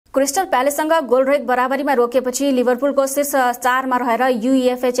Crystal प्यालेससँग गोलरहित बराबरीमा रोकेपछि लिभरपुलको शीर्ष 4 मा रहेर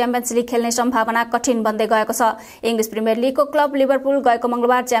यूईएफए च्याम्पियन्स लिग खेल्ने सम्भावना कठिन बन्दै गएको छ। इङ्ग्लिस प्रिमियर लिगको क्लब लिभरपुल गएको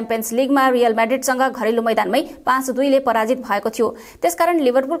मंगलबार च्याम्पियन्स लिगमा रियल म्याड्रिडसँग घरेलु मैदानमै 5-2 ले पराजित भएको थियो। त्यसकारण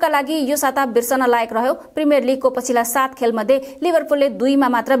लिभरपुलका लागि यो साता बिर्सन लायक रह्यो। प्रिमियर लिगको पछिल्ला 7 खेलमध्ये लिभरपुलले 2 मा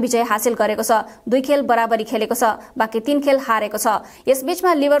मात्र विजय हासिल गरेको छ। 2 खेल बराबरी खेलेको छ, बाँकी 3 खेल हारेको छ।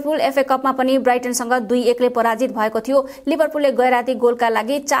 यसबीचमा लिभरपुल एफए कपमा पनि ब्राइटनसँग 2-1 ले पराजित भएको थियो। लिभरपुलले गैराती गोलका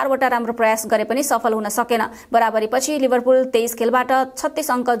लागि 4 वटा राम्रो प्रयास गरे पनि सफल हुन सकेन। बराबरीपछि लिभरपुल 23 खेलबाट 36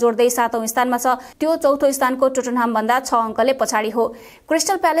 अङ्क जोड्दै 7औं स्थानमा छ। त्यो चौथो स्थानको टोटनहाम भन्दा 6 अङ्कले पछाडि हो।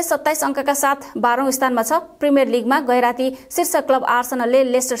 क्रिस्टल प्यालेस 27 अङ्कका साथ 12औं स्थानमा छ। प्रिमियर लिगमा गैराती शीर्ष क्लब आर्सेनलले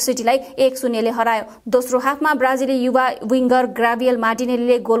लेस्टर सिटीलाई 1-0 ले हरायो। दोस्रो हाफमा ब्राजिली युवा विंगर ग्राभियल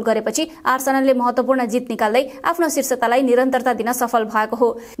मार्टिनेलीले गोल गरेपछि आर्सेनलले महत्वपूर्ण जित निकाल्दै आफ्नो शीर्षतालाई निरन्तरता दिन सफल भएको हो।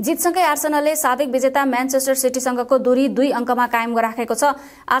 जितसँगै आर्सेनलले साबिक विजेता म्यानचेस्टर सिटीसँगको दूरी 2 अङ्कमा कायम राखेको छ।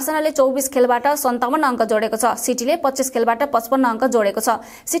 आर्सेनलले 24 खेलबाट 57 अङ्क जोडेको छ। सिटीले 25 खेलबाट 55 अङ्क जोडेको छ।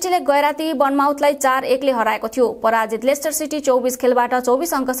 सिटीले गैराती बर्नमाउथलाई 4-1 ले हराएको थियो। पराजित लेस्टर सिटी 24 खेलबाट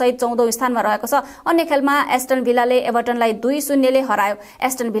 24 अङ्क सहित 14औं स्थानमा रहेको छ। अन्य खेलमा एस्टन भिलाले एभर्टनलाई 2-0 ले हरायो।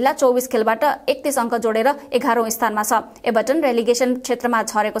 एस्टन भिला 24 खेलबाट 31 अङ्क जोडेर 11औं स्थानमा छ। एभर्टन रेलिगेसन क्षेत्रमा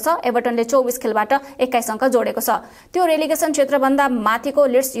झरेको छ। एभर्टनले 24 खेलबाट 21 अङ्क जोडेको छ। त्यो रेलिगेसन क्षेत्रभन्दा माथिको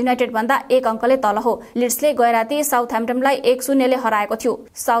लिड्स युनाइटेड भन्दा 1 अङ्कले तल हो। लिड्सले गैराती साउथह्याम्पटनलाई 1-0 ले हराएको थियो।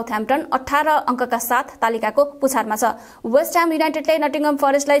 साउथह्याम्पटन 18 अङ्कका साथ तालिकाको पुछारमा छ। वेस्ट ह्याम युनाइटेडले नटिङहम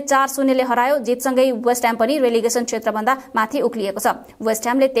फरेस्टलाई 4-0 ले हरायो। जितसँगै वेस्ट ह्याम पनि रेलिगेसन क्षेत्रभन्दा माथि उक्लिएको छ। वेस्ट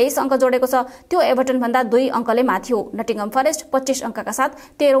ह्यामले 23 अङ्क जोडेको छ। त्यो एभर्टन भन्दा 2 अङ्कले माथि हो। नटिङहम फरेस्ट 25 अङ्कका साथ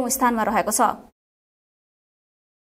 13औं स्थानमा रहेको छ।